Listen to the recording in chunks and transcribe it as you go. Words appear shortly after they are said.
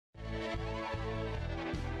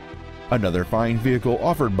Another fine vehicle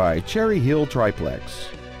offered by CherryHillTriplex.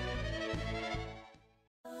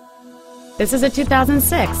 This is a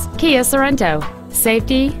 2006 Kia Sorento.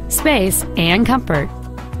 Safety, space, and comfort.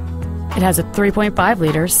 It has a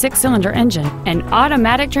 3.5-liter six-cylinder engine, an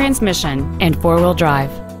automatic transmission, and four-wheel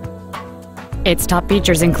drive. Its top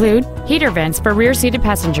features include heater vents for rear-seated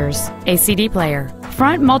passengers, a CD player,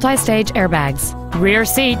 front multi-stage airbags, rear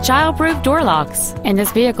seat child-proof door locks, and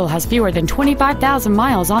this vehicle has fewer than 25,000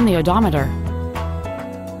 miles on the odometer.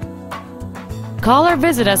 Call or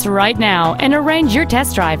visit us right now and arrange your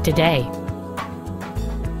test drive today.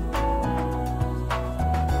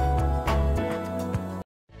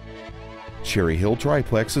 Cherry Hill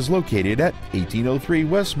Triplex is located at 1803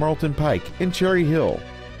 West Marlton Pike in Cherry Hill.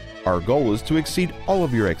 Our goal is to exceed all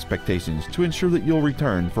of your expectations to ensure that you'll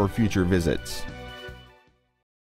return for future visits.